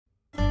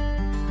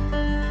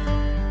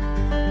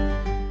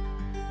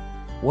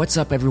What's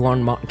up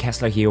everyone, Martin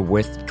Kessler here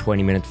with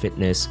 20 Minute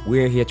Fitness.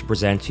 We're here to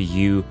present to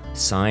you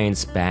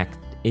science-backed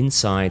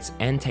insights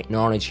and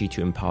technology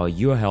to empower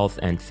your health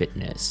and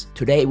fitness.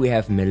 Today we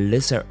have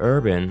Melissa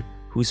Urban,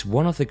 who's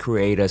one of the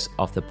creators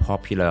of the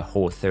popular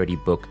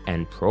Whole30 book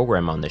and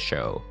program on the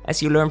show.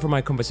 As you learn from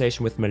my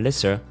conversation with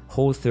Melissa,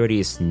 Whole30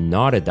 is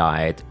not a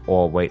diet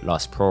or weight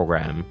loss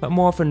program, but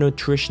more of a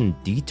nutrition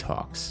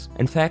detox.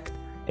 In fact,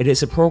 it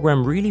is a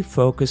program really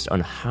focused on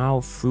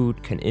how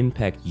food can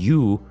impact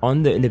you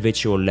on the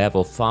individual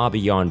level far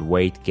beyond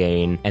weight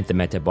gain and the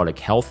metabolic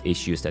health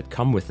issues that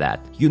come with that.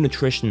 Your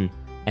nutrition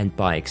and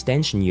by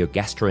extension your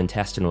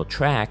gastrointestinal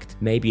tract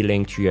may be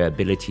linked to your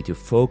ability to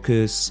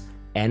focus,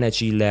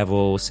 energy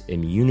levels,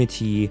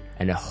 immunity,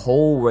 and a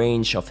whole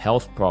range of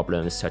health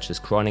problems such as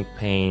chronic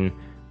pain,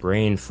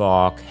 brain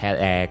fog,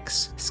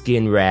 headaches,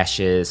 skin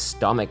rashes,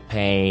 stomach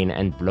pain,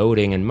 and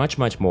bloating, and much,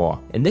 much more.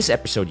 In this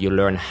episode, you'll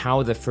learn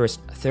how the first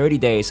 30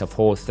 days of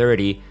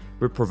Whole30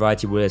 will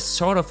provide you with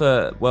sort of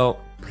a,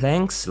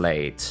 blank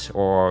slate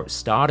or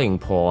starting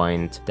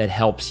point that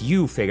helps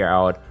you figure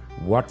out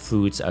what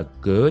foods are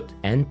good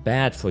and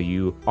bad for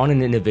you on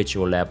an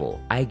individual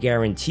level. I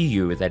guarantee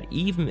you that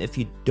even if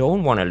you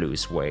don't want to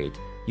lose weight,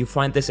 you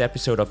find this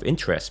episode of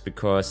interest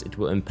because it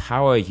will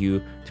empower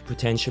you to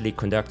potentially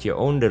conduct your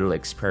own little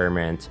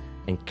experiment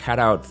and cut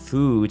out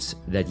foods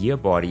that your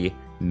body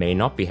may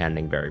not be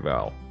handling very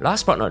well.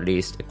 Last but not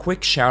least, a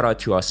quick shout out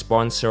to our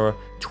sponsor.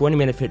 20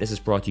 Minute Fitness is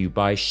brought to you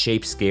by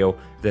ShapeScale,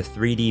 the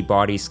 3D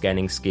body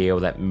scanning scale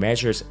that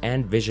measures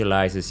and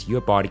visualizes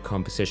your body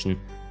composition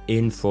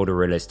in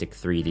photorealistic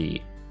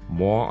 3D.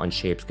 More on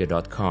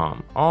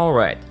shapescale.com.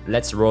 Alright,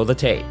 let's roll the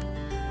tape.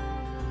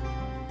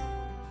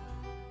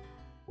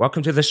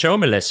 Welcome to the show,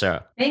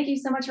 Melissa. Thank you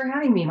so much for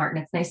having me,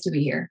 Martin. It's nice to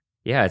be here.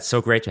 Yeah, it's so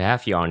great to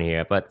have you on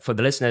here. But for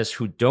the listeners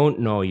who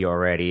don't know you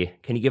already,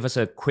 can you give us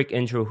a quick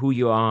intro who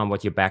you are and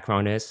what your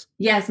background is?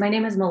 Yes, my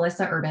name is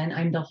Melissa Urban.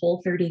 I'm the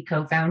Whole30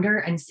 co-founder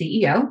and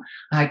CEO.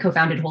 I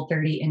co-founded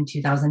Whole30 in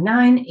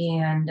 2009,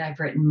 and I've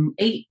written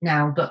 8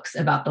 now books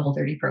about the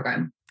Whole30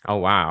 program. Oh,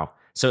 wow.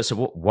 So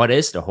what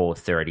is the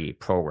Whole30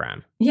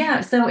 program? Yeah,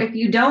 so if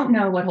you don't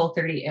know what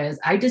Whole30 is,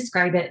 I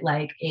describe it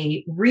like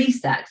a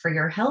reset for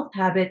your health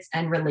habits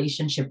and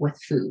relationship with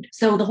food.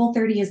 So the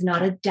Whole30 is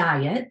not a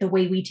diet the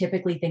way we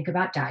typically think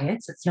about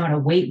diets. It's not a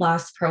weight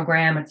loss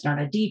program. It's not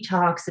a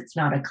detox. It's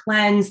not a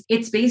cleanse.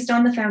 It's based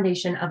on the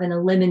foundation of an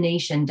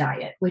elimination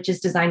diet, which is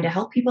designed to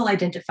help people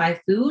identify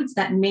foods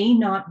that may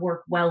not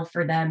work well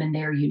for them in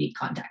their unique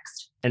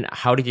context. And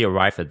how did you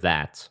arrive at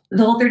that?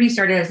 The Whole30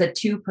 started as a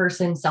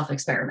 2-person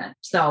self-experiment.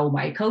 So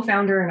my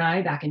co-founder and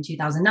I, back in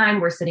 2009,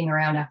 were sitting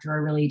around after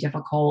a really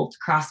difficult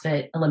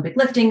CrossFit Olympic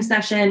lifting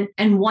session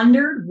and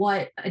wondered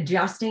what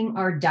adjusting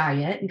our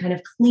diet and kind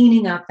of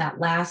cleaning up that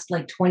last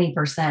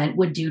 20%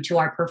 would do to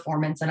our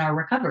performance and our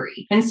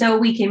recovery. And so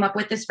we came up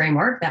with this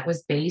framework that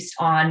was based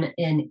on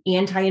an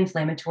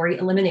anti-inflammatory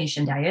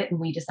elimination diet, and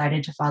we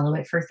decided to follow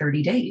it for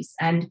 30 days.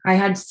 And I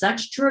had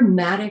such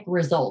dramatic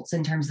results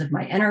in terms of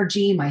my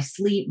energy, my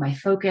sleep, my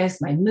focus,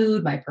 my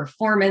mood, my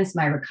performance,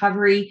 my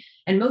recovery.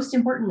 And most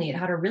importantly, it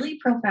had a really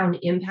profound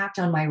impact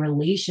on my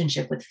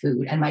relationship with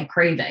food and my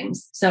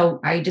cravings. So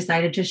I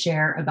decided to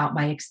share about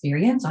my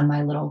experience on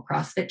my little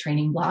CrossFit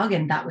training blog.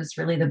 And that was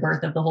really the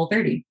birth of the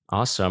Whole30.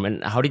 Awesome.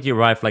 And how did you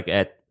arrive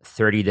at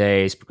 30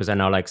 days? Because I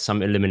know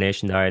some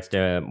elimination diets,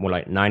 they're more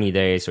like 90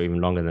 days or even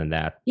longer than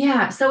that.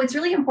 Yeah. So it's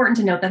really important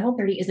to note that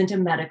Whole30 isn't a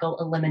medical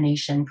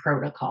elimination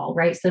protocol,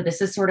 right? So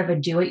this is sort of a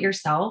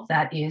do-it-yourself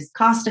that is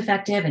cost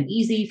effective and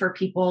easy for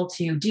people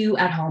to do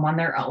at home on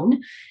their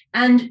own.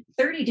 And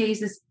 30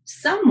 days is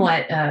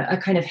somewhat a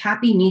kind of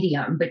happy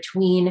medium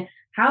between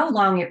how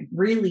long it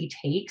really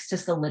takes to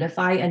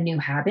solidify a new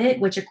habit,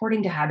 which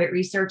according to habit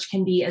research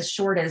can be as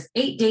short as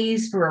 8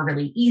 days for a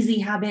really easy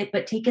habit,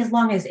 but take as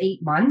long as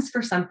 8 months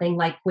for something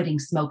like quitting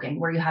smoking,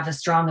 where you have a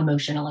strong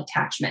emotional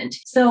attachment.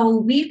 So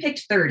we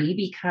picked 30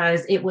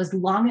 because it was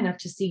long enough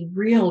to see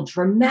real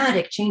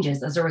dramatic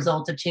changes as a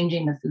result of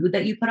changing the food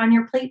that you put on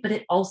your plate, but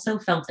it also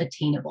felt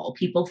attainable.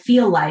 People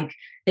feel like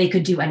they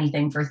could do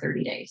anything for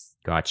 30 days.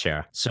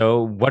 Gotcha.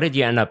 So what did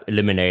you end up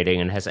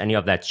eliminating? And has any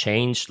of that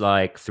changed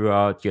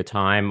throughout your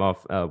time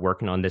of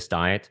working on this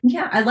diet?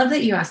 Yeah, I love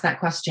that you asked that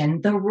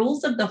question. The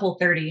rules of the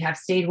Whole30 have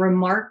stayed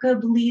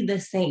remarkably the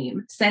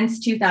same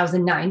since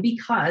 2009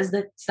 because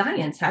the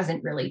science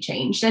hasn't really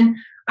changed. And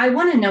I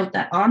want to note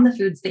that on the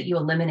foods that you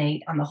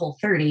eliminate on the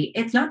Whole30,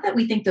 it's not that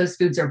we think those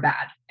foods are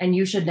bad and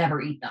you should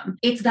never eat them.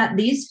 It's that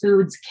these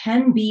foods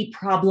can be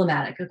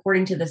problematic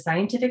according to the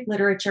scientific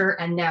literature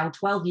and now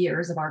 12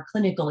 years of our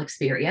clinical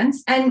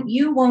experience. And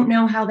you won't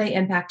know how they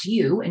impact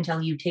you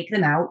until you take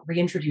them out,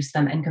 reintroduce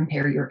them, and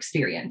compare your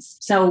experience.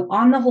 So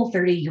on the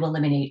Whole30, you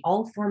eliminate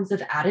all forms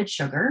of added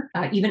sugar,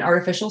 even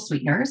artificial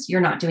sweeteners.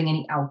 You're not doing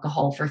any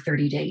alcohol for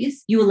 30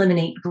 days. You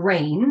eliminate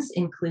grains,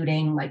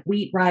 including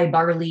wheat, rye,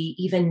 barley,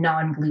 even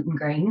non-gluten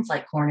grains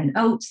like corn and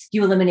oats.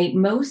 You eliminate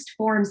most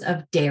forms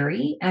of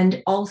dairy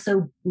and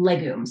also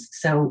legumes.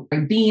 So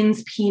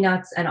beans,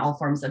 peanuts, and all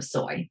forms of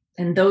soy.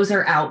 And those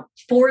are out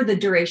for the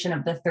duration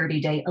of the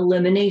 30-day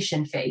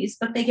elimination phase,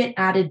 but they get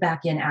added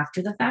back in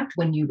after the fact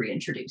when you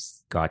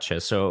reintroduce.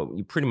 Gotcha. So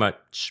you pretty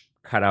much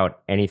cut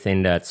out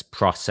anything that's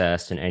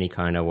processed in any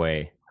kind of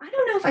way. I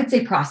don't know if I'd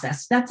say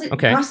processed. That's it.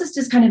 Okay. Processed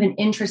is kind of an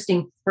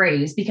interesting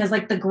phrase because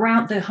like the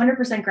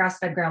 100%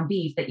 grass-fed ground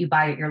beef that you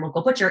buy at your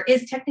local butcher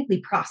is technically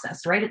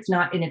processed, right? It's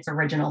not in its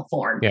original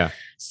form. Yeah.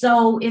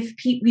 So if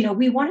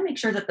we want to make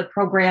sure that the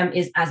program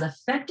is as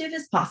effective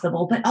as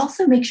possible, but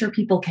also make sure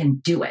people can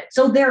do it.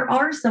 So there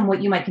are some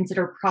what you might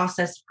consider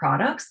processed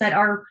products that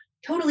are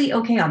totally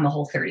okay on the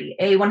Whole30.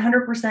 A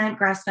 100%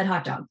 grass-fed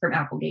hot dog from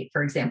Applegate,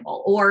 for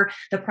example, or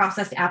the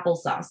processed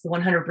applesauce, the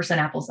 100%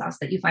 applesauce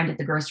that you find at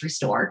the grocery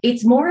store.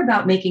 It's more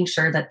about making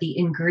sure that the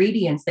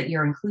ingredients that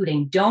you're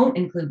including don't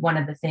include one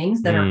of the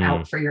things that are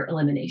out for your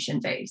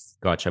elimination phase.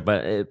 Gotcha.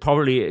 But it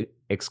probably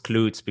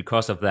excludes,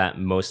 because of that,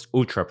 most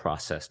ultra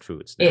processed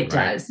foods. Then, it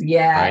does.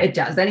 Yeah, right? It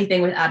does.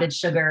 Anything with added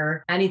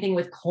sugar, anything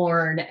with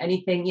corn,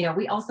 anything,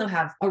 we also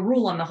have a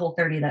rule on the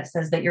Whole30 that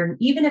says that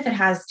even if it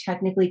has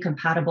technically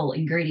compatible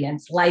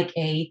ingredients like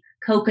a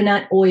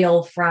coconut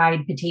oil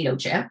fried potato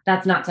chip,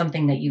 that's not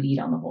something that you eat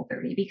on the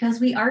Whole30 because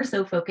we are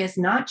so focused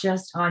not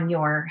just on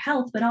your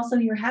health, but also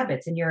your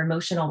habits and your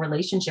emotional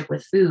relationship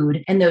with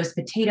food. And those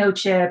potato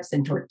chips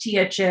and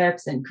tortilla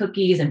chips and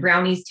cookies and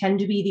brownies tend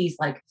to be these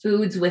like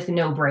foods with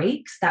no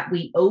breaks that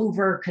we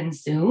over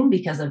consume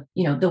because of,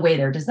 the way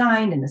they're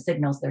designed and the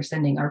signals they're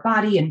sending our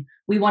body. And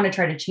we want to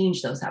try to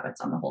change those habits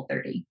on the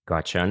Whole30.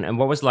 Gotcha. And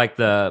what was like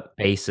the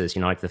basis,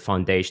 like the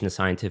foundation, the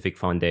scientific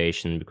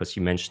foundation, because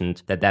you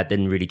mentioned that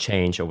didn't really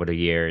change over the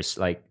years,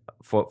 like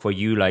for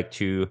you, like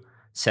to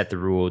set the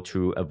rule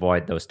to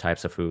avoid those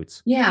types of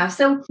foods? Yeah.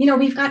 So,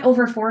 we've got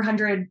over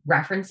 400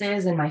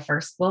 references in my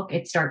first book.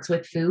 It starts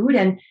with food,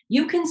 and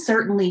you can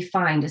certainly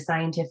find a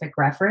scientific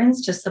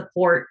reference to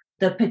support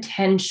the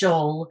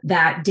potential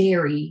that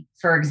dairy,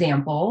 for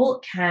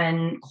example,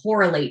 can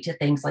correlate to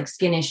things like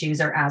skin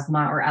issues or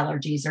asthma or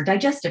allergies or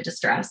digestive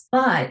distress.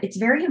 But it's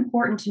very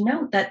important to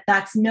note that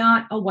that's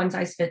not a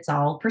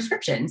one-size-fits-all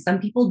prescription. Some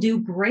people do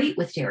great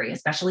with dairy,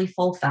 especially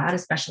full fat,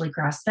 especially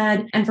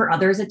grass-fed, and for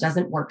others, it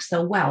doesn't work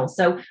so well.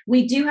 So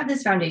we do have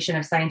this foundation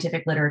of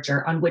scientific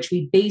literature on which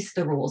we base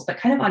the rules, but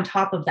kind of on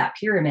top of that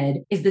pyramid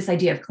is this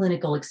idea of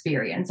clinical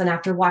experience. And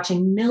after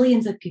watching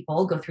millions of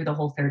people go through the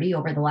Whole30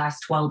 over the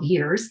last 12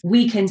 years,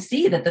 we can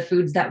see that the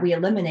foods that we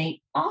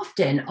eliminate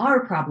often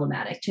are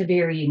problematic to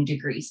varying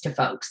degrees to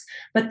folks.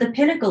 But the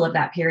pinnacle of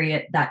that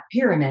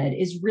pyramid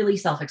is really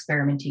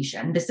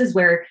self-experimentation. This is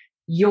where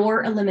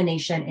your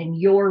elimination and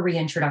your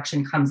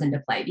reintroduction comes into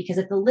play. Because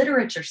if the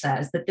literature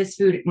says that this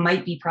food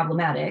might be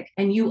problematic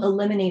and you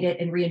eliminate it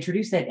and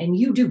reintroduce it and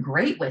you do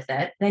great with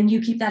it, then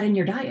you keep that in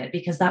your diet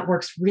because that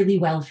works really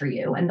well for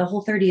you. And the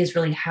Whole30 is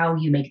really how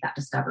you make that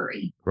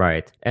discovery.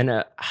 Right.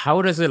 And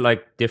how does it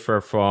differ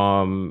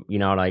from,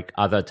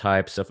 other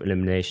types of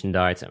elimination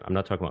diets? I'm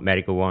not talking about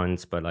medical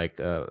ones, but I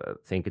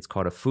think it's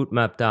called a food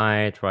map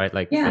diet, right?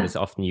 That is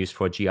often used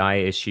for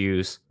GI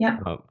issues,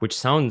 which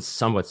sounds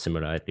somewhat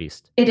similar at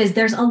least. It is.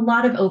 There's a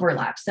lot of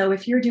overlap. So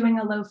if you're doing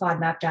a low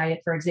FODMAP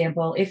diet, for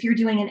example, if you're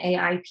doing an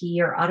AIP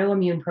or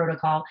autoimmune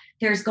protocol,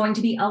 there's going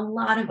to be a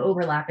lot of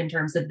overlap in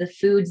terms of the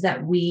foods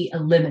that we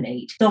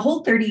eliminate. The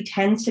Whole30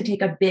 tends to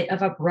take a bit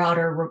of a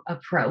broader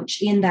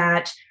approach in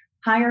that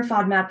higher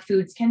FODMAP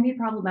foods can be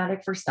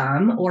problematic for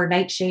some, or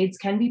nightshades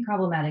can be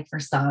problematic for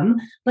some,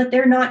 but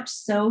they're not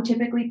so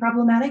typically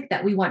problematic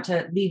that we want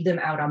to leave them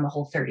out on the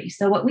Whole30.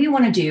 So what we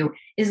want to do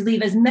is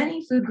leave as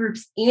many food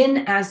groups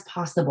in as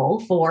possible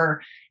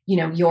for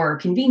your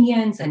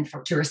convenience and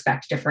to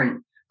respect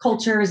different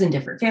cultures and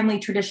different family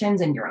traditions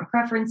and your own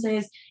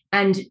preferences,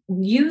 and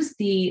use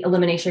the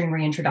elimination and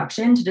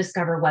reintroduction to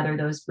discover whether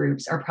those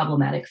groups are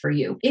problematic for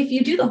you. If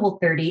you do the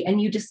Whole30 and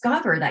you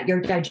discover that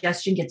your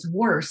digestion gets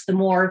worse the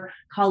more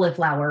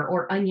cauliflower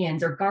or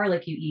onions or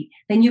garlic you eat,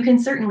 then you can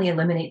certainly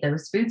eliminate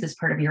those foods as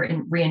part of your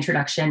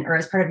reintroduction or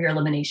as part of your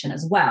elimination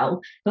as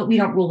well, but we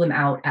don't rule them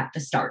out at the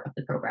start of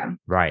the program.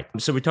 Right.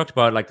 So we talked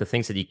about the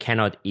things that you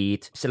cannot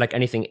eat. Is there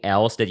anything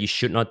else that you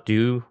should not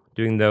do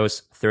during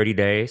those 30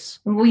 days?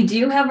 We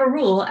do have a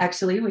rule,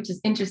 actually, which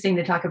is interesting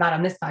to talk about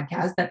on this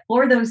podcast, that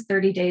for those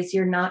 30 days,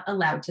 you're not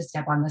allowed to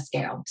step on the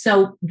scale.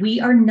 So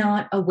we are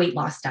not a weight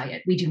loss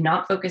diet. We do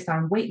not focus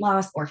on weight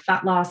loss or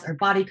fat loss or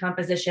body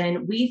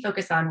composition. We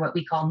focus on what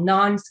we call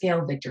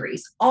non-scale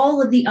victories,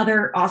 all of the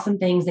other awesome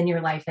things in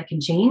your life that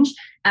can change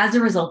as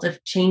a result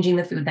of changing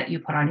the food that you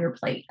put on your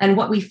plate. And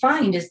what we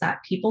find is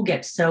that people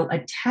get so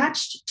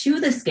attached to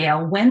the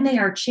scale when they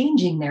are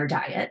changing their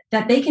diet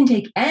that they can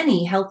take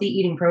any healthy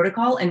eating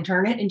protocol and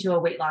turn it into a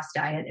weight loss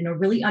diet in a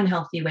really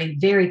unhealthy way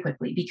very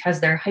quickly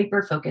because they're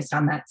hyper focused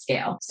on that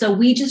scale. So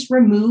we just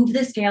remove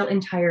the scale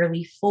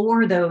entirely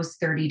for those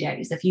 30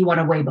 days. If you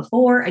want to weigh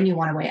before and you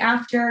want to weigh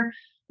after,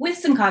 with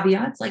some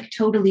caveats,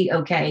 totally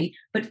okay.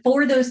 But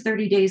for those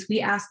 30 days, we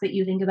ask that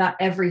you think about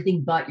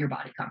everything but your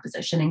body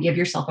composition and give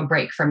yourself a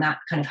break from that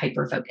kind of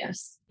hyper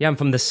focus. Yeah, and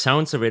from the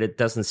sounds of it, it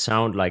doesn't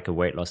sound like a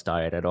weight loss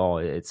diet at all.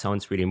 It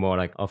sounds really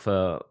more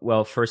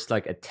first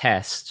a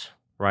test,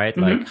 right?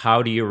 Like,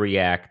 how do you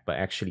react by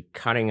actually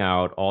cutting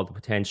out all the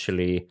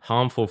potentially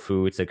harmful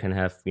foods that can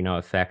have,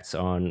 effects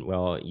on,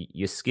 well,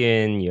 your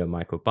skin, your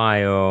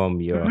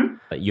microbiome,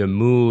 your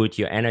mood,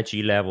 your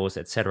energy levels,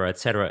 et cetera, et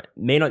cetera.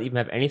 May not even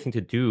have anything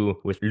to do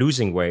with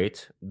losing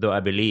weight, though I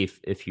believe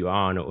if you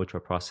are on an ultra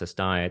processed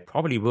diet,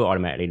 probably will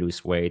automatically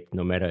lose weight,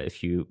 no matter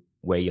if you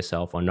weigh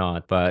yourself or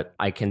not. But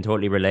I can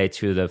totally relate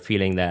to the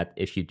feeling that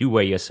if you do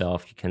weigh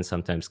yourself, you can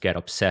sometimes get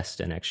obsessed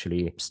and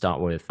actually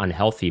start with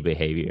unhealthy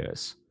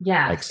behaviors.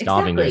 Yeah, like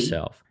starving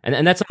yourself.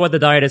 And that's what the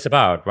diet is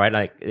about, right?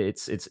 Like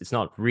it's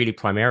not really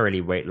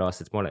primarily weight loss.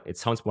 It's more like, it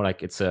sounds more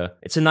like it's a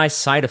nice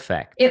side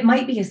effect. It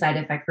might be a side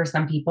effect for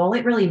some people.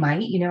 It really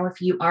might.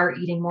 If you are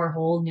eating more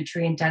whole,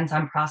 nutrient dense,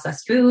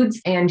 unprocessed foods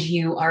and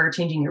you are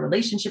changing your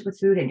relationship with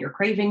food and your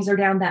cravings are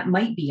down, that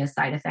might be a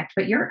side effect.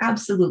 But you're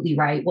absolutely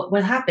right. What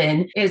would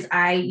happen is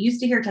I used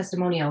to hear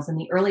testimonials in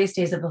the earliest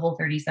days of the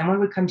Whole30. Someone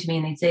would come to me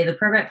and they'd say the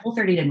program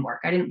Whole30 didn't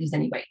work. I didn't lose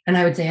any weight. And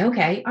I would say,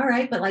 okay, all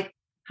right, but like,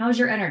 how's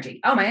your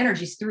energy? Oh, my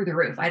energy's through the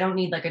roof. I don't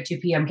need like a 2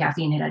 p.m.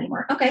 caffeine hit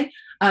anymore. Okay.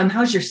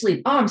 How's your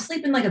sleep? Oh, I'm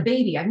sleeping like a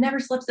baby. I've never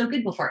slept so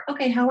good before.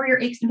 Okay. How are your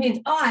aches and pains?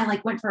 Oh,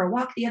 I went for a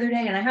walk the other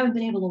day and I haven't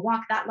been able to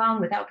walk that long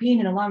without pain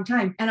in a long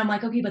time. And I'm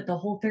like, okay, but the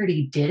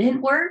Whole30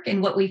 didn't work.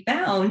 And what we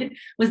found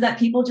was that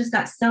people just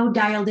got so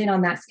dialed in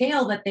on that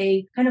scale that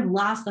they kind of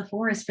lost the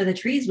forest for the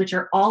trees, which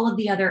are all of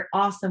the other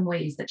awesome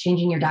ways that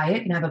changing your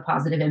diet can have a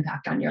positive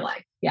impact on your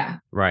life. Yeah.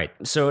 Right.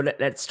 So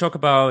let's talk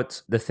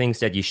about the things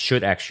that you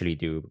should actually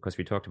do, because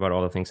we talked about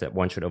all the things that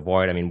one should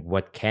avoid. I mean,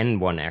 what can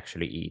one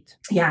actually eat?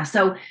 Yeah.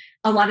 So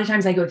a lot of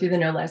times I go through the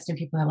no list and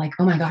people are like,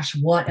 oh my gosh,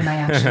 what am I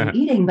actually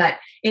eating? But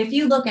if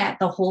you look at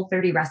the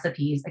Whole30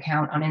 recipes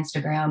account on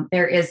Instagram,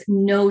 there is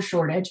no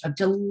shortage of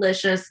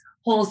delicious,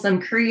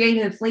 wholesome,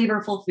 creative,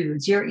 flavorful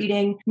foods. You're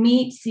eating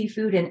meat,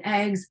 seafood, and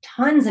eggs,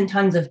 tons and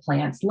tons of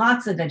plants,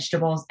 lots of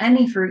vegetables,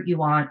 any fruit you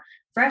want,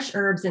 fresh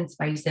herbs and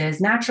spices,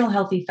 natural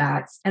healthy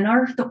fats. And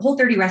our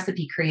Whole30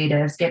 recipe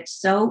creatives get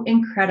so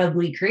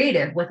incredibly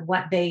creative with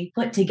what they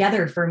put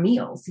together for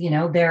meals.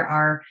 There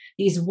are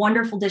these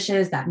wonderful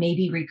dishes that may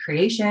be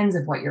recreations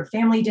of what your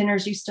family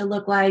dinners used to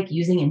look like,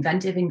 using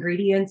inventive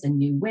ingredients in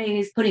new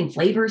ways, putting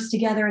flavors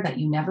together that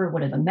you never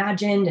would have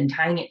imagined and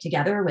tying it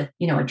together with,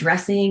 a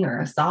dressing or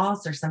a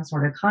sauce or some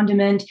sort of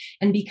condiment.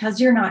 And because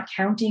you're not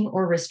counting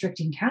or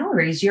restricting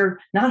calories, you're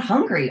not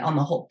hungry on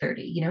the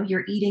Whole30.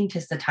 You're eating to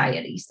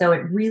satiety. So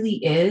it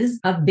really is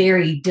a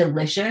very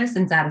delicious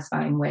and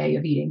satisfying way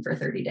of eating for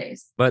 30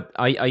 days. But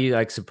are you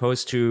like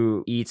supposed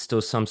to eat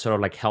still some sort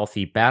of like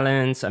healthy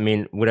balance? I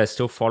mean, would I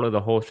still follow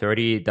the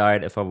Whole30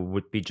 diet if I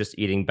would be just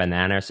eating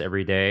bananas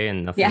every day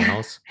and nothing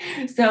else?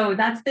 So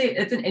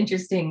it's an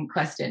interesting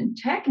question.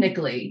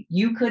 Technically,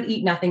 you could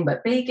eat nothing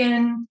but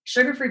bacon,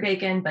 sugar-free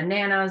bacon,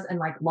 bananas, and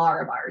like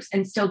Lara bars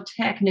and still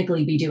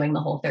technically be doing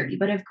the Whole30.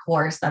 But of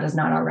course, that is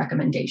not our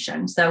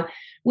recommendation. So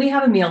we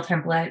have a meal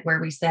template where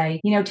we say,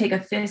 take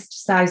a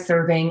fist-size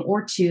serving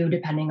or two,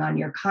 depending on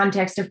your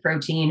context of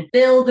protein,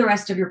 fill the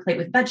rest of your plate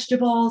with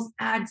vegetables,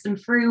 add some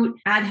fruit,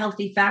 add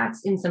healthy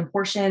fats in some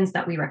portions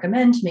that we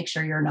recommend to make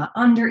sure you're not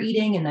under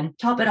eating, and then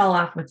top it all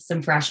off with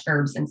some fresh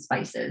herbs and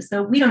spices.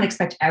 So we don't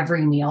expect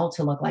every meal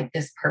to look like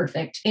this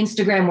perfect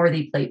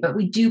Instagram-worthy plate, but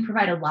we do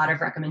provide a lot of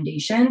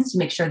recommendations to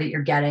make sure that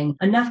you're getting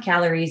enough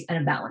calories and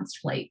a balanced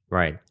plate.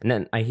 Right. And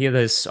then I hear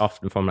this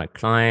often from my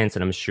clients,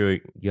 and I'm sure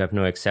you have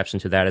no exception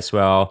to that as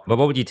well. But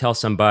what would you tell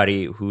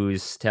somebody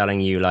who's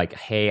telling you like,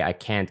 hey, I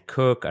can't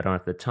cook, I don't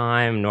have the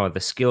time, nor the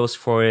skills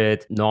for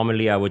it.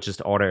 Normally, I would just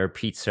order a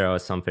pizza or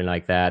something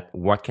like that.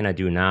 What can I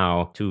do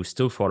now to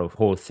still follow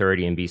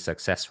Whole30 and be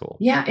successful?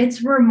 Yeah,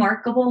 it's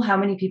remarkable how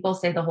many people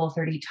say the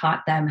Whole30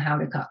 taught them how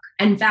to cook.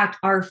 In fact,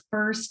 our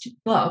first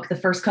book, the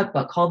first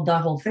cookbook called The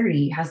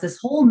Whole30, has this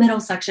whole middle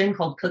section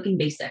called Cooking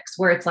Basics,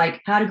 where it's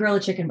like how to grill a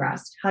chicken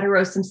breast, how to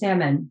roast some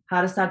salmon,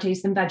 how to saute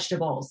some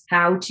vegetables,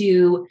 how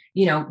to,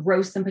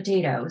 roast some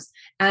potatoes.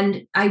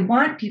 And I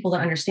want people to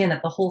understand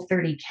that the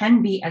Whole30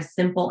 can be as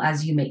simple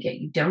as you make it.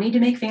 You don't need to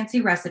make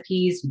fancy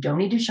recipes. You don't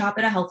need to shop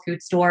at a health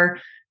food store.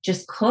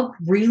 Just cook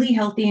really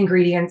healthy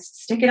ingredients,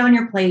 stick it on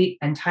your plate,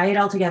 and tie it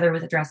all together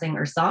with a dressing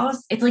or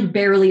sauce. It's like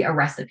barely a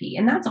recipe.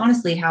 And that's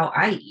honestly how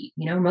I eat.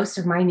 Most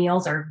of my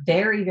meals are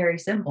very, very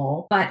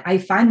simple, but I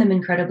find them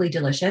incredibly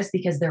delicious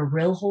because they're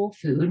real whole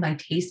food. My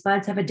taste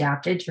buds have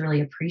adapted to really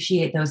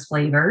appreciate those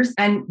flavors.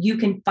 And you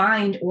can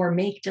find or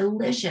make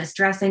delicious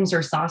dressings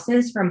or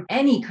sauces from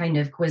any kind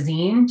of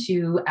cuisine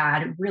to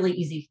add really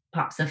easy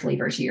pops of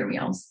flavor to your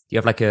meals. Do you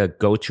have like a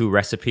go-to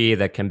recipe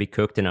that can be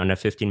cooked in under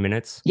 15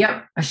 minutes?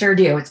 Yep, I sure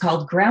do. It's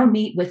called ground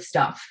meat with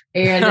stuff.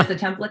 And it's a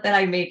template that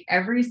I make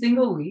every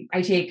single week.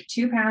 I take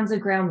 2 pounds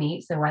of ground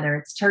meat. So whether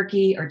it's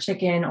turkey or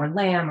chicken or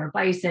lamb or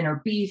bison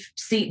or beef,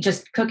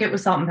 just cook it with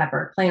salt and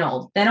pepper, plain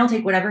old. Then I'll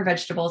take whatever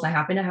vegetables I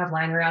happen to have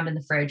lying around in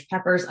the fridge,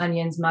 peppers,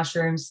 onions,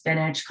 mushrooms,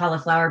 spinach,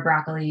 cauliflower,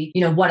 broccoli,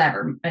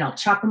 whatever. And I'll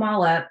chop them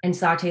all up and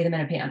saute them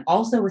in a pan,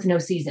 also with no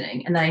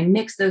seasoning. And then I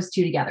mix those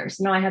two together.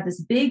 So now I have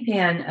this big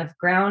pan of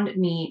ground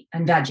meat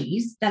and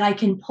veggies that I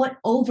can put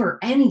over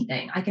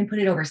anything. I can put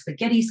it over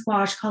spaghetti,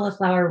 squash,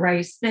 cauliflower, cauliflower,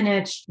 rice,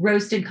 spinach,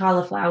 roasted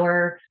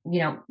cauliflower,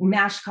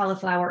 mashed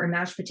cauliflower or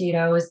mashed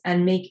potatoes,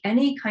 and make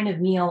any kind of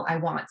meal I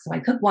want. So I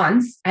cook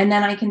once and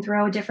then I can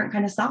throw a different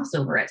kind of sauce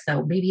over it.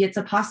 So maybe it's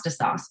a pasta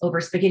sauce over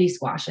spaghetti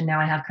squash, and now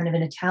I have kind of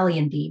an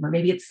Italian theme, or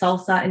maybe it's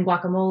salsa and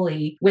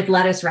guacamole with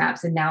lettuce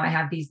wraps, and now I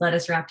have these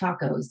lettuce wrap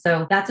tacos.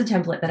 So that's a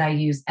template that I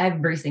use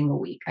every single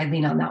week. I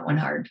lean on that one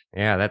hard.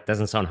 Yeah, that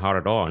doesn't sound hard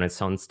at all, and it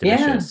sounds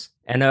delicious. Yeah.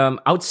 And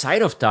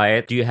outside of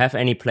diet, do you have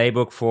any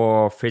playbook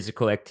for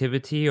physical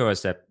activity, or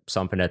is that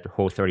something that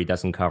Whole30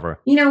 doesn't cover?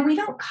 We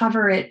don't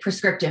cover it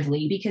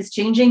prescriptively, because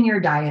changing your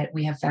diet,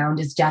 we have found,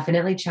 is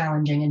definitely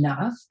challenging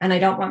enough. And I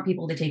don't want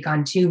people to take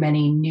on too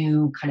many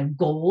new kind of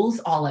goals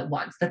all at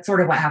once. That's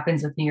sort of what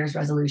happens with New Year's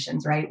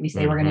resolutions, right? We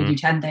say we're going to do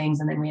 10 things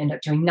and then we end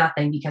up doing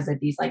nothing because of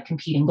these like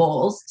competing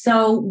goals.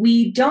 So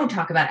we don't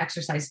talk about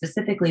exercise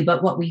specifically,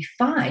 but what we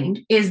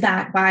find is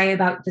that by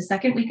about the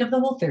second week of the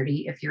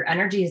Whole30, if your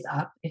energy is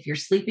up, if you're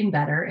sleeping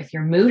better, if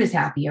your mood is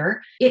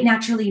happier, it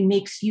naturally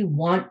makes you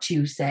want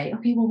to say,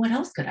 okay, well, what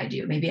else could I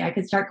do? Maybe I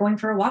could start going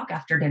for a walk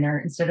after dinner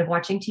instead of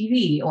watching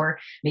TV, or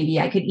maybe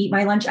I could eat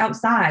my lunch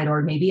outside,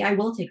 or maybe I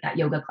will take that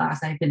yoga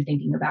class I've been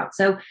thinking about.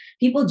 So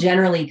people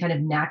generally kind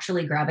of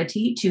naturally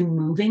gravitate to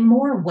moving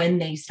more when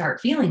they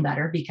start feeling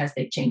better because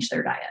they've changed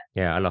their diet.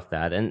 Yeah, I love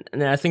that. And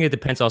I think it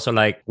depends also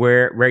like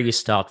where you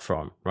start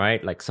from,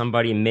 right? Like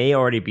somebody may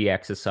already be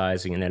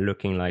exercising and they're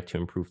looking like to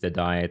improve their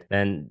diet,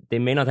 then they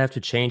may not have to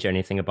change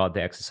anything about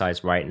the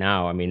exercise right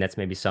now. I mean, that's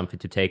maybe something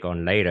to take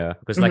on later,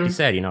 because like you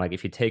said, like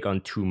if you take on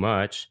too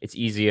much, it's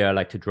easier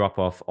like to drop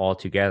off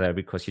altogether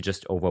because you're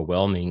just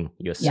overwhelming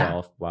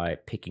yourself by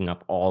picking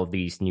up all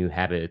these new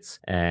habits,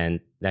 and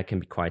that can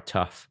be quite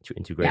tough to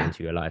integrate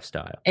into your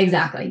lifestyle.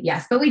 Exactly.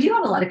 Yes. But we do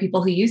have a lot of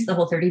people who use the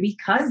Whole30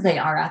 because they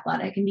are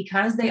athletic and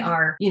because they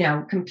are,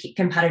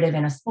 competitive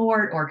in a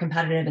sport or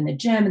competitive in the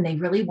gym, and they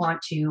really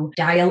want to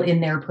dial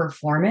in their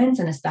performance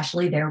and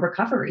especially their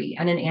recovery.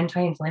 And an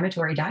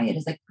anti-inflammatory diet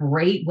is a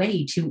great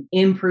way to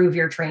improve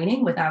your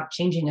training without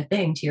changing a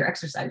thing to your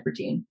exercise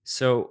routine.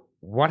 So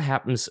what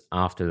happens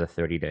after the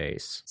 30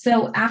 days?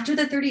 So after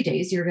the 30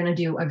 days, you're going to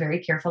do a very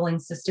careful and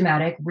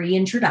systematic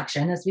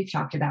reintroduction, as we've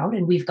talked about.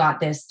 And we've got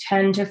this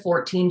 10 to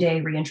 14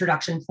 day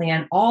reintroduction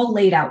plan all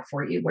laid out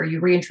for you, where you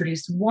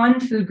reintroduce one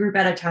food group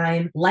at a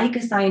time, like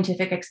a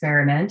scientific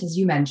experiment, as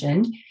you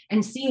mentioned,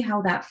 and see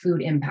how that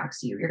food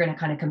impacts you. You're going to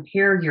kind of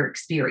compare your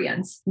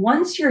experience.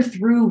 Once you're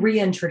through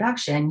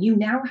reintroduction, you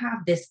now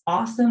have this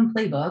awesome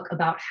playbook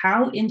about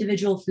how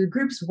individual food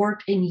groups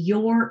work in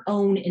your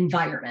own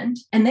environment.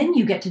 And then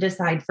you get to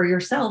decide for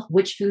yourself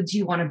which foods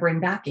you want to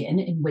bring back in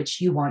and which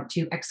you want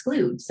to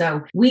exclude.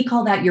 So we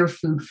call that your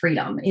food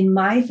freedom. In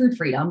my food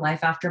freedom,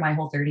 life after my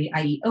Whole30,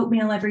 I eat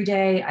oatmeal every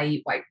day. I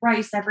eat white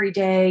rice every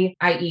day.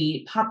 I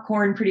eat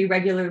popcorn pretty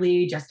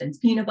regularly, Justin's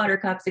peanut butter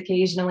cups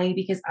occasionally,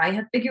 because I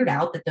have figured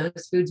out that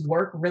those foods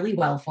work really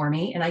well for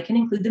me and I can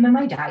include them in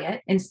my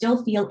diet and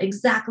still feel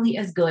exactly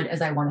as good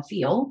as I want to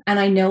feel. And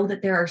I know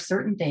that there are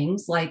certain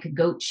things like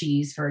goat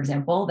cheese, for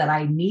example, that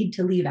I need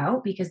to leave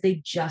out because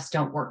they just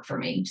don't work for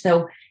me.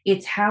 So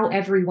it's how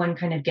everyone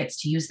kind of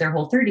gets to use their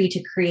Whole30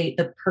 to create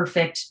the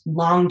perfect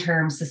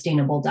long-term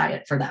sustainable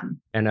diet for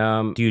them.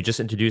 And do you just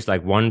introduce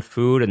like one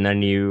food and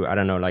then you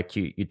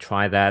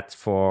try that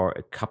for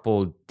a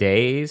couple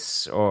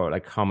days, or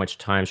like how much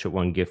time should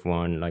one give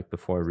one like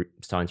before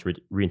starting to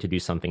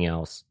reintroduce something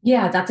else?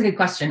 Yeah, that's a good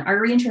question. Our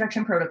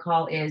reintroduction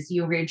protocol is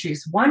you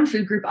reintroduce one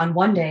food group on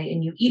one day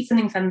and you eat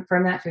something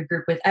from that food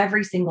group with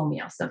every single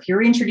meal. So if you're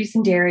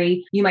reintroducing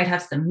dairy, you might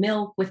have some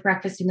milk with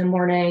breakfast in the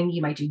morning.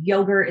 You might do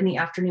yogurt in the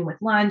afternoon with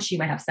lunch. You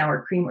might have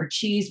sour cream or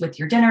cheese with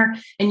your dinner.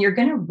 And you're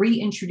going to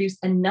reintroduce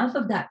enough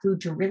of that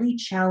food to really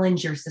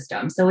challenge your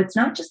system. So it's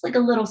not just like a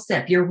little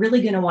sip. You're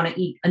really going to want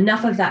to eat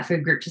enough of that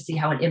food group to see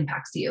how it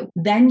impacts you.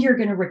 Then you're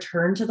going to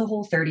return to the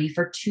Whole30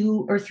 for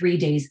 2 or 3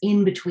 days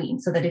in between,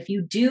 so that if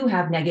you do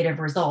have negative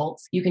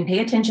results, you can pay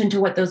attention to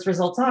what those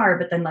results are,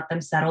 but then let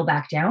them settle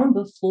back down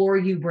before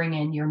you bring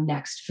in your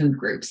next food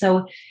group.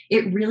 So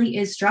it really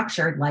is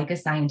structured like a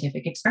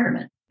scientific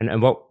experiment. And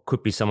what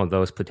could be some of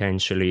those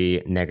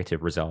potentially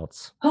negative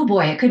results? Oh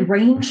boy, it could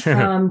range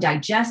from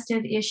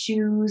digestive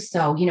issues.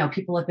 So,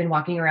 people have been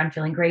walking around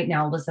feeling great.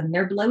 Now, all of a sudden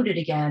they're bloated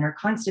again or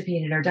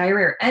constipated or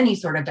diarrhea or any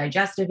sort of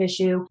digestive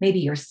issue. Maybe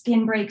your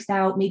skin breaks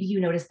out. Maybe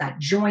you notice that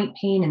joint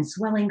pain and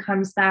swelling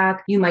comes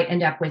back. You might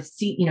end up with,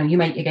 you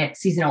might get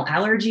seasonal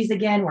allergies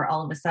again, where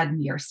all of a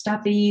sudden you're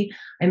stuffy,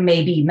 and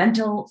maybe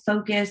mental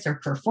focus or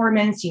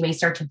performance. You may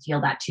start to feel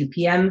that 2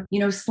 p.m.,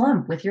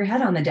 slump with your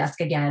head on the desk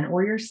again,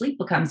 or your sleep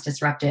becomes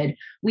disrupted.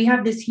 We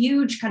have this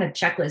huge kind of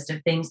checklist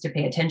of things to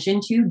pay attention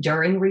to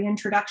during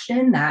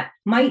reintroduction that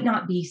might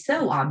not be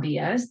so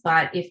obvious,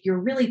 but if you're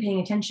really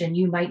paying attention,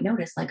 you might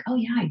notice like, oh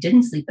yeah, I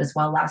didn't sleep as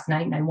well last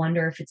night. And I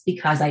wonder if it's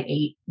because I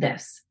ate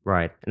this.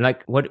 Right. And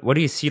like, what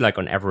do you see like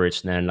on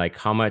average then? Like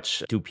how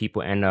much do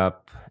people end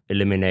up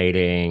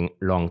eliminating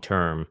long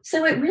term?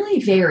 So it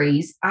really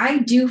varies. I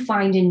do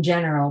find in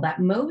general that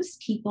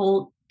most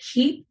people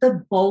keep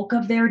the bulk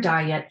of their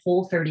diet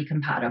Whole30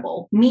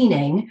 compatible,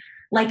 meaning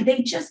like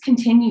they just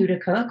continue to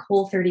cook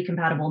Whole30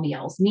 compatible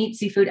meals, meat,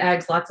 seafood,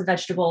 eggs, lots of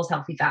vegetables,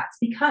 healthy fats,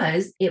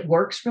 because it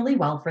works really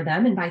well for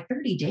them. And by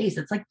 30 days,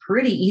 it's like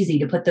pretty easy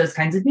to put those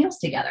kinds of meals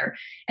together.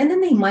 And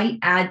then they might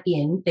add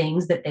in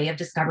things that they have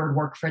discovered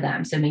work for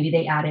them. So maybe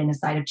they add in a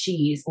side of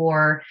cheese,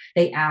 or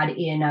they add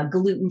in a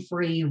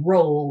gluten-free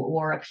roll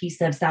or a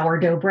piece of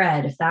sourdough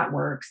bread, if that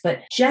works. But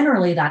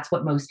generally, that's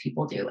what most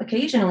people do.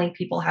 Occasionally,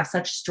 people have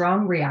such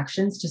strong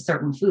reactions to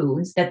certain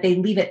foods that they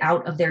leave it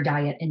out of their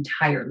diet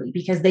entirely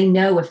because they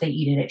know if they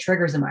eat it, it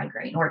triggers a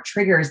migraine or it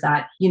triggers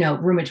that,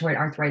 rheumatoid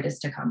arthritis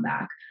to come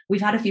back.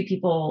 We've had a few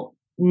people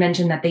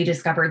mention that they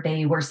discovered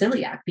they were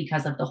celiac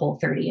because of the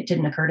Whole30. It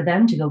didn't occur to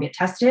them to go get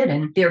tested,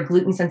 and their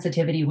gluten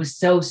sensitivity was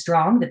so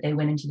strong that they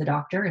went into the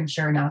doctor, and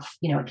sure enough,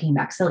 it came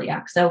back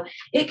celiac. So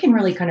it can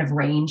really kind of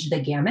range the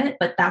gamut,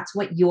 but that's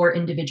what your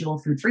individual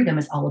food freedom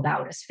is all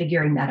about, is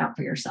figuring that out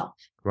for yourself.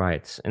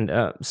 Right. And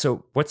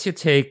so what's your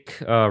take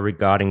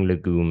regarding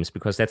legumes?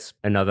 Because that's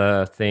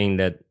another thing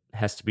that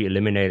has to be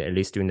eliminated at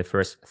least during the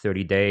first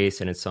 30 days.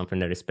 And it's something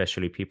that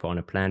especially people on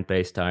a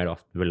plant-based diet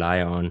often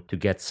rely on to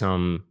get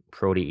some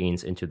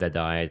proteins into their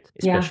diet,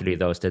 especially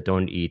those that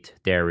don't eat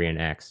dairy and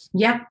eggs.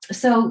 Yep.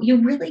 So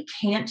you really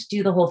can't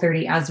do the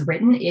Whole30 as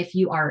written if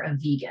you are a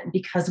vegan,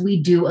 because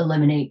we do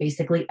eliminate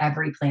basically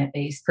every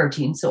plant-based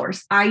protein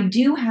source. I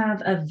do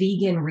have a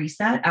vegan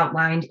reset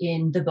outlined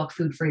in the book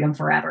Food Freedom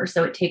Forever.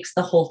 So it takes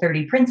the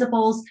Whole30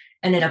 principles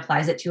and it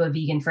applies it to a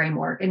vegan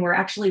framework. And we're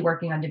actually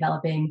working on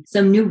developing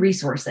some new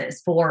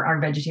resources for our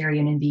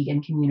vegetarian and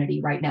vegan community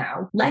right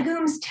now.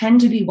 Legumes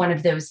tend to be one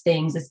of those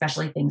things,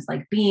 especially things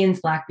like beans,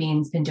 black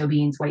beans, pinto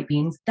beans, white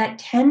beans, that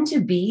tend to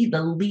be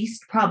the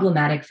least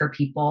problematic for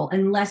people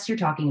unless you're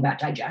talking about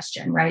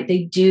digestion, right?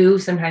 They do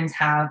sometimes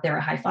they're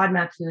a high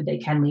FODMAP food. They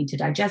can lead to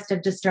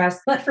digestive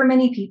distress. But for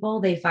many people,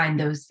 they find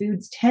those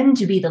foods tend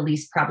to be the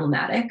least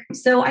problematic.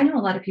 So I know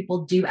a lot of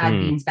people do add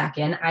beans back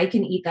in. I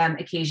can eat them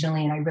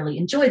occasionally and I really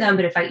enjoy them.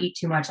 But if I eat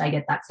too much, I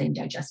get that same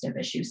digestive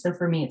issue. So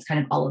for me, it's kind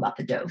of all about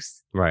the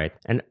dose. Right.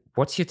 And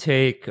what's your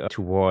take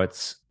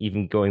towards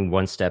even going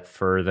one step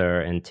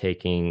further and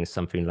taking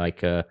something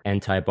like an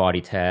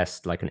antibody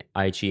test, like an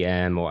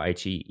IgM or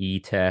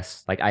IgE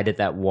test? Like I did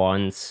that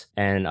once,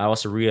 and I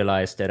also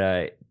realized that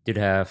I did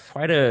have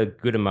quite a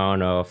good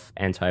amount of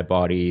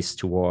antibodies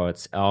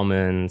towards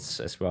almonds,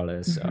 as well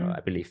as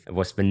I believe it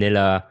was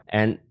vanilla.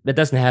 And that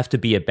doesn't have to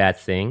be a bad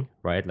thing,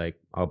 right? Like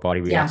our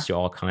body reacts to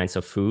all kinds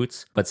of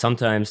foods, but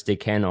sometimes they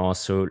can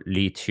also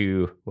lead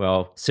to,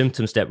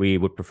 symptoms that we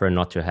would prefer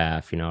not to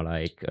have,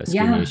 like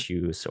skin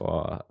issues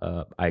or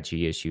Ig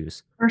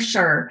issues. For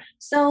sure.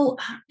 So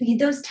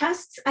those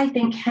tests, I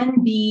think,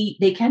 can be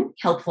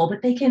helpful,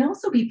 but they can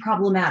also be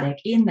problematic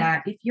in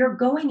that if you're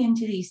going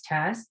into these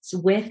tests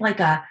with like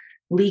a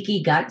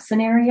leaky gut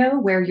scenario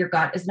where your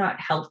gut is not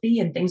healthy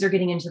and things are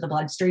getting into the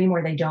bloodstream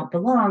where they don't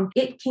belong,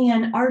 it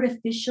can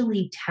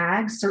artificially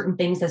tag certain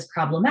things as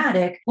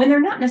problematic when they're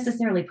not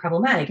necessarily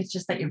problematic. It's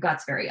just that your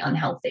gut's very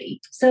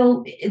unhealthy.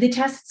 So the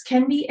tests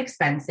can be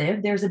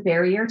expensive. There's a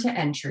barrier to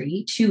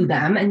entry to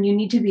them, and you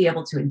need to be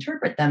able to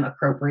interpret them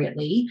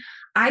appropriately.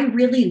 I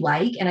really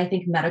like, and I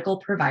think medical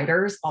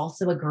providers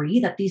also agree,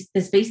 that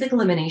this basic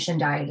elimination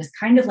diet is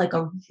kind of like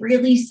a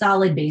really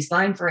solid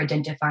baseline for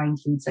identifying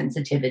food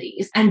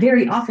sensitivities. And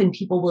very often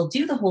people will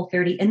do the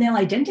Whole30 and they'll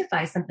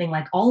identify something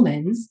like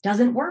almonds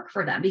doesn't work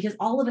for them because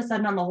all of a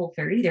sudden on the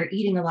Whole30, they're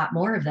eating a lot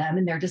more of them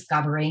and they're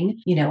discovering,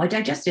 a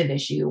digestive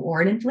issue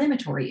or an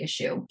inflammatory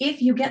issue.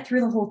 If you get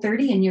through the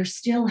Whole30 and you're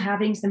still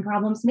having some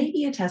problems,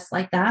 maybe a test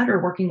like that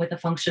or working with a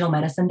functional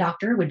medicine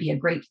doctor would be a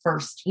great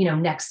first,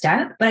 next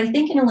step. But I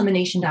think an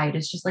elimination diet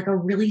is just like a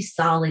really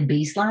solid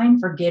baseline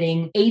for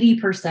getting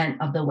 80%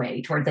 of the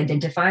way towards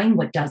identifying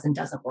what does and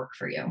doesn't work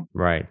for you.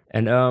 Right.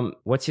 And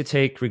what's your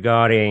take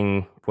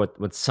regarding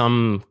what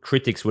some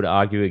critics would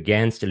argue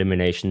against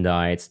elimination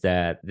diets,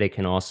 that they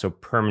can also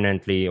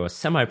permanently or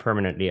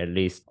semi-permanently at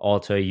least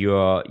alter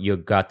your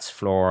gut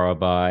flora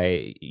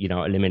by,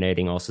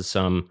 eliminating also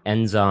some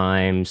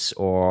enzymes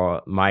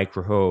or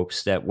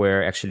microbes that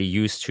were actually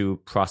used to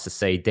process,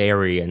 say,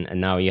 dairy, and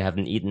now you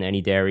haven't eaten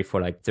any dairy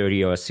for like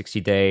 30 or 60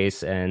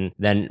 days. And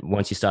then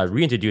once you start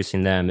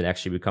reintroducing them, it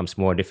actually becomes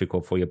more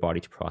difficult for your body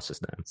to process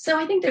them. So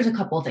I think there's a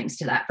couple of things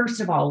to that.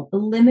 First of all,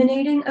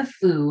 eliminating a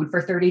food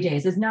for 30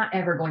 days is not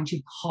ever going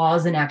to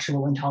cause an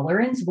actual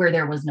intolerance where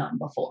there was none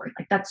before.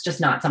 Like that's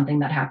just not something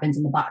that happens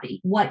in the body.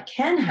 What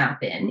can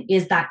happen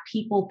is that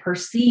people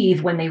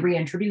perceive when they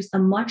reintroduce a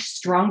much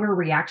stronger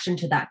reaction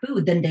to that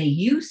food than they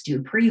used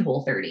to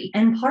pre-Whole30.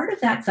 And part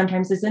of that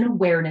sometimes is an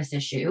awareness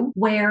issue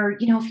where,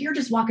 if you're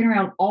just walking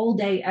around all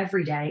day,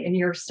 every day, and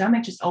your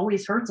stomach just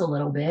always hurts a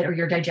little bit or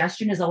your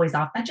digestion is always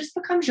off, that just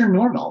becomes your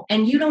normal.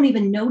 And you don't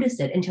even notice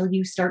it until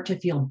you start to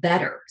feel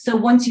better. So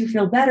once you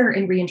feel better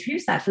and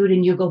reintroduce that food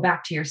and you go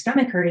back to your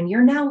stomach hurting, you're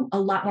you're now a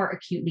lot more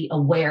acutely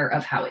aware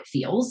of how it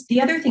feels.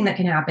 The other thing that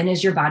can happen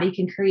is your body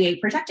can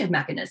create protective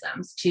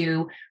mechanisms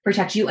to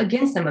protect you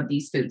against some of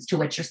these foods to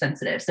which you're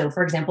sensitive. So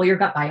for example, your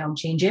gut biome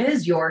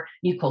changes, your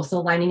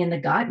mucosal lining in the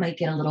gut might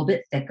get a little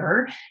bit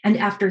thicker. And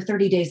after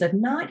 30 days of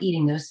not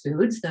eating those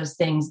foods, those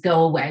things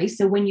go away.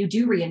 So when you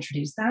do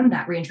reintroduce them,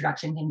 that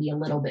reintroduction can be a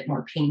little bit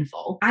more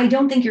painful. I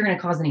don't think you're going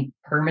to cause any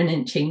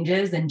permanent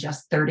changes in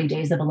just 30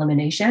 days of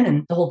elimination.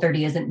 And the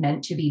Whole30 isn't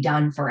meant to be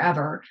done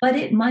forever, but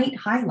it might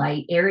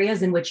highlight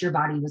areas in which your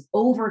body was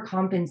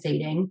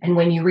overcompensating. And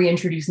when you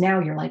reintroduce now,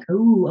 you're like,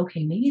 oh,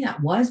 okay, maybe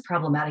that was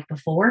problematic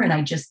before. And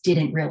I just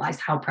didn't realize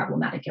how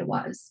problematic it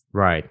was.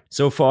 Right.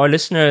 So for our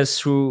listeners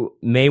who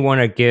may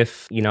want to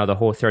give, the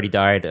Whole30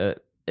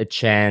 diet a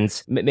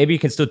chance, maybe you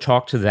can still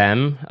talk to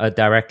them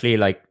directly,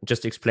 like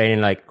just explaining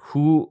like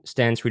who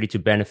stands really to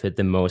benefit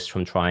the most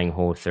from trying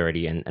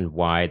Whole30 and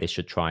why they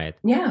should try it.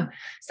 Yeah.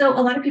 So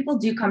a lot of people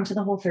do come to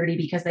the Whole30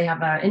 because they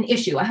have an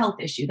issue, a health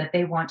issue that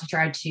they want to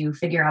try to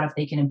figure out if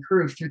they can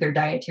improve through their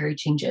dietary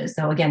changes.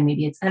 So again,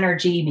 maybe it's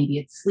energy, maybe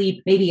it's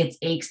sleep, maybe it's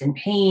aches and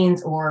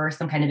pains or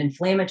some kind of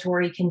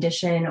inflammatory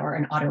condition or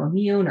an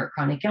autoimmune or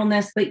chronic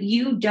illness, but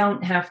you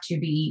don't have to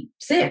be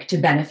sick to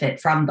benefit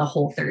from the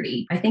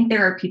Whole30. I think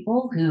there are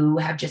people who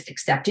have just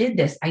accepted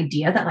this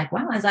idea that like,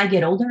 well, as I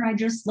get older, I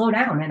just slow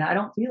down and I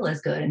don't feel as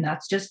good. And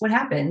that's just what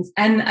happens.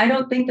 And I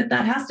don't think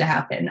that has to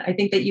happen. I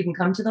think that you can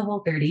come to the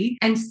Whole30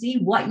 and see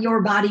what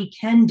your body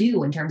can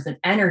do in terms of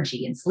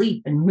energy and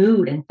sleep and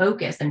mood and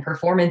focus and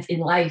performance in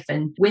life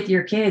and with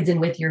your kids and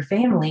with your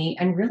family,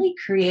 and really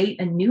create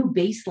a new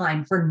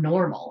baseline for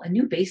normal, a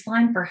new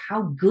baseline for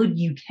how good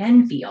you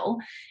can feel.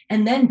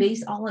 And then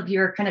base all of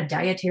your kind of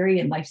dietary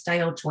and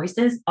lifestyle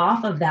choices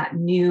off of that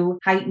new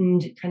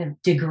heightened kind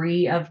of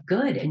degree of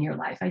good in your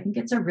life. I think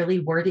it's a really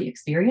worthy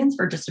experience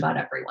for just about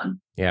everyone.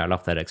 Yeah, I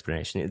love that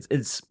explanation.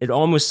 It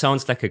almost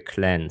sounds like a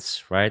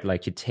cleanse, right?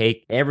 Like you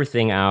take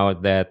everything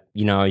out that,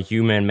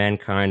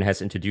 mankind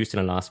has introduced in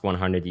the last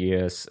 100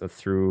 years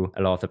through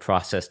a lot of the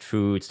processed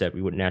foods that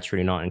we would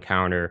naturally not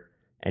encounter.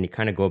 And you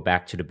kind of go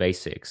back to the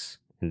basics.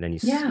 And then you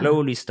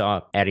slowly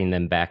start adding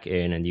them back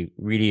in and you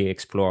really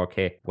explore,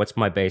 okay, what's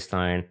my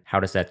baseline? How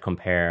does that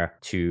compare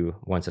to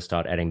once I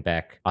start adding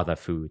back other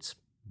foods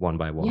one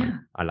by one? Yeah,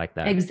 I like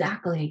that.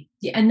 Exactly.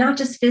 Yeah, and not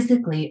just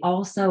physically,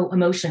 also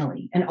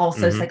emotionally and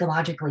also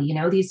psychologically.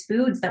 These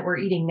foods that we're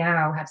eating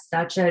now have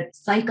such a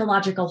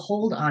psychological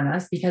hold on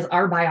us because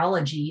our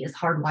biology is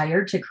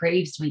hardwired to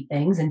crave sweet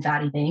things and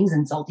fatty things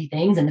and salty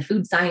things. And the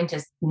food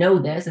scientists know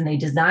this, and they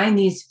design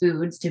these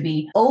foods to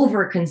be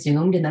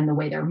overconsumed. And then the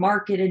way they're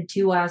marketed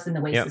to us and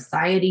the way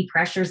society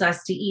pressures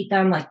us to eat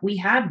them, like we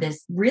have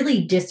this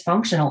really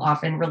dysfunctional,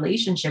 often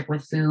relationship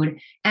with food.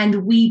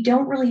 And we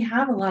don't really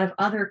have a lot of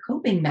other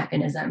coping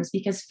mechanisms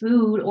because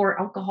food or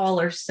alcohol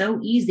are so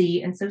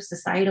easy and so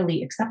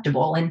societally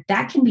acceptable. And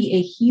that can be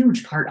a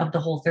huge part of the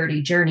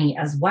Whole30 journey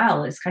as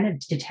well, is kind of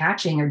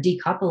detaching or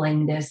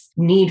decoupling this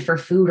need for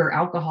food or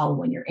alcohol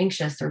when you're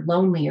anxious or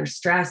lonely or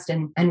stressed,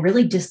 and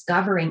really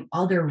discovering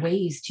other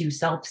ways to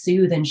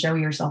self-soothe and show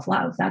your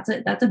self-love. That's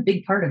a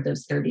big part of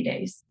those 30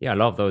 days. Yeah, I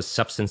love those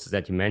substances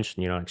that you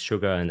mentioned, like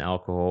sugar and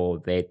alcohol.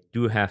 They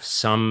do have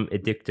some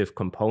addictive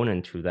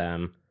component to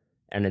them.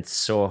 And it's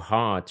so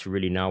hard to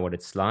really know what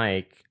it's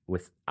like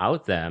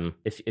without them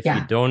if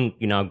you don't,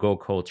 go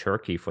cold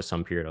turkey for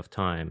some period of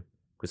time.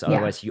 Because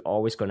otherwise you're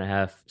always going to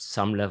have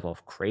some level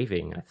of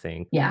craving, I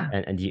think. Yeah.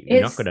 And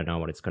you're not going to know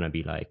what it's going to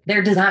be like.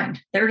 They're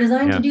designed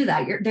to do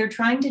that. They're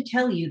trying to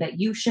tell you that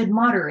you should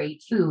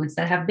moderate foods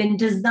that have been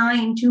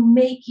designed to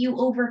make you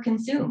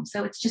overconsume.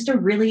 So it's just a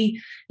really,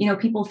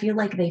 people feel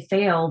like they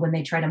fail when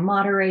they try to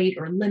moderate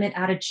or limit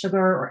added sugar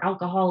or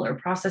alcohol or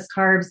processed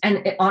carbs.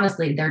 And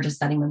honestly, they're just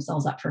setting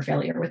themselves up for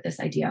failure with this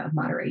idea of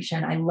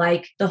moderation. I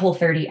like the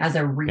Whole30 as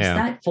a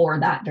reset for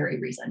that very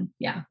reason.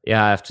 Yeah.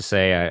 Yeah, I have to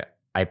say,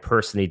 I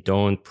personally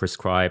don't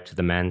prescribe to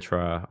the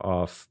mantra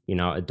of,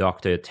 a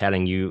doctor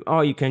telling you, oh,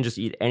 you can just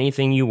eat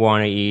anything you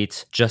want to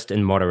eat, just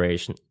in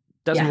moderation.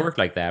 Doesn't work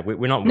like that.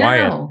 We're not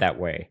wired that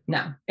way.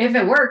 No. If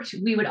it worked,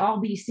 we would all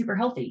be super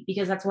healthy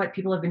because that's what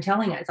people have been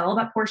telling us. It's all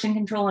about portion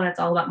control and it's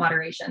all about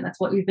moderation. That's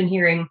what we've been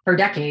hearing for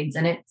decades,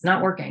 and it's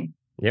not working.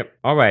 Yep.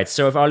 All right.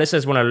 So if our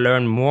listeners want to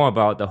learn more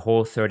about the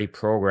Whole30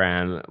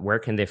 program, where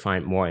can they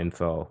find more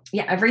info?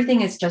 Yeah,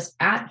 everything is just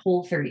at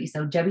Whole30.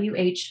 So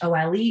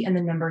WHOLE and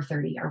the number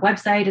 30. Our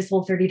website is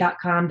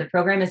Whole30.com. The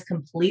program is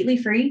completely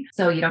free.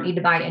 So you don't need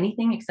to buy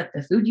anything except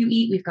the food you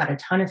eat. We've got a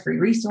ton of free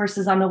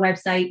resources on the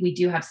website. We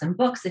do have some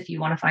books if you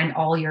want to find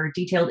all your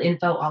detailed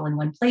info all in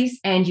one place.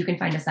 And you can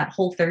find us at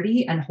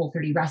Whole30 and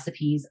Whole30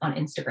 recipes on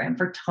Instagram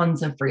for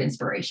tons of free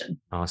inspiration.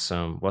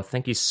 Awesome. Well,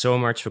 thank you so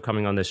much for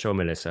coming on the show,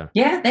 Melissa.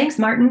 Yeah, thanks,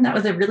 Martin. That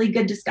was a really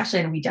good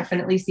discussion. We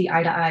definitely see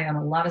eye to eye on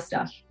a lot of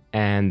stuff.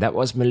 And that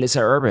was Melissa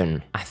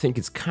Urban. I think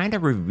it's kind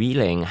of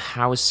revealing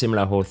how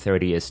similar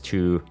Whole30 is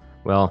to,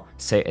 well,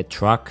 say a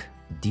truck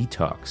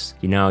detox.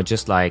 You know,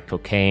 just like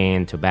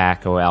cocaine,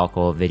 tobacco,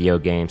 alcohol, video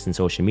games, and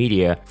social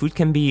media, food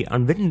can be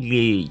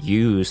unwittingly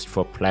used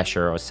for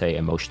pleasure or, say,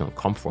 emotional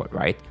comfort,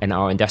 right? And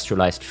our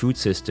industrialized food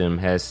system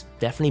has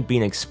definitely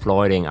been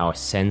exploiting our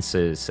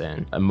senses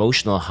and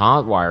emotional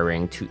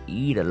hardwiring to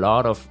eat a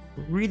lot of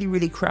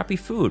really crappy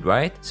food,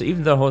 right? So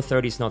even though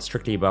Whole30 is not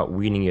strictly about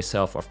weaning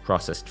yourself off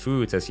processed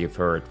foods, as you've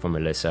heard from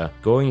Melissa,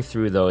 going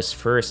through those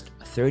first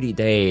 30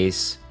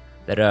 days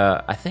that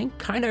are, I think,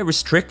 kind of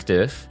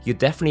restrictive, you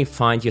definitely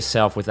find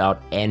yourself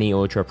without any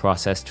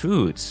ultra-processed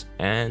foods.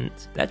 And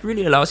that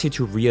really allows you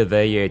to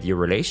reevaluate your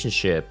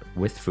relationship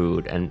with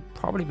food and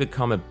probably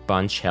become a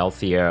bunch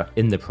healthier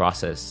in the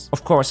process.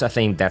 Of course, I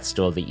think that's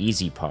still the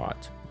easy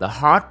part. The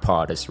hard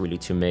part is really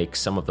to make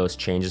some of those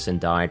changes in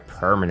diet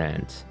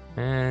permanent.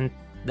 And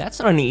that's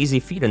not an easy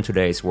feat in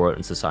today's world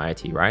and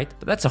society, right?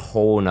 But that's a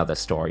whole nother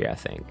story, I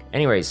think.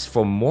 Anyways,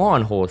 for more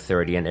on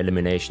Whole30 and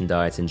elimination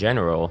diets in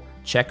general,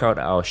 check out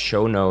our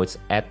show notes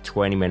at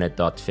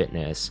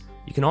 20minute.fitness.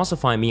 You can also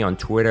find me on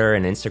Twitter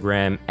and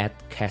Instagram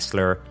at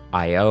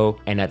KesslerIO,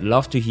 and I'd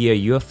love to hear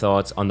your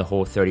thoughts on the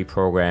Whole30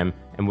 program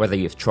and whether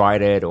you've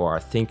tried it or are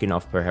thinking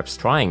of perhaps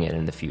trying it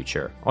in the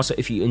future. Also,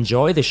 if you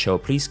enjoy the show,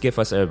 please give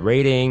us a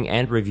rating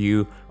and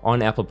review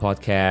on Apple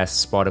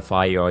Podcasts,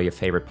 Spotify, or your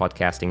favorite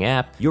podcasting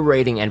app. Your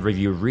rating and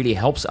review really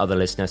helps other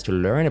listeners to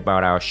learn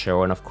about our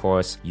show, and of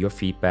course, your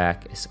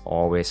feedback is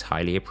always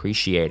highly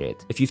appreciated.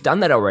 If you've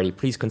done that already,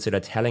 please consider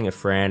telling a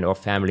friend or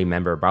family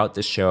member about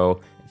the show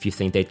if you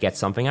think they'd get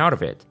something out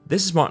of it.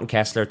 This is Martin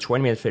Kessler.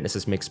 20 Minute Fitness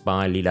is mixed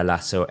by Lila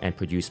Lasso and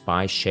produced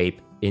by Shape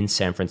in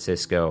San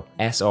Francisco.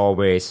 As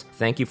always,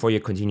 thank you for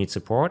your continued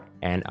support,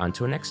 and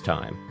until next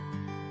time.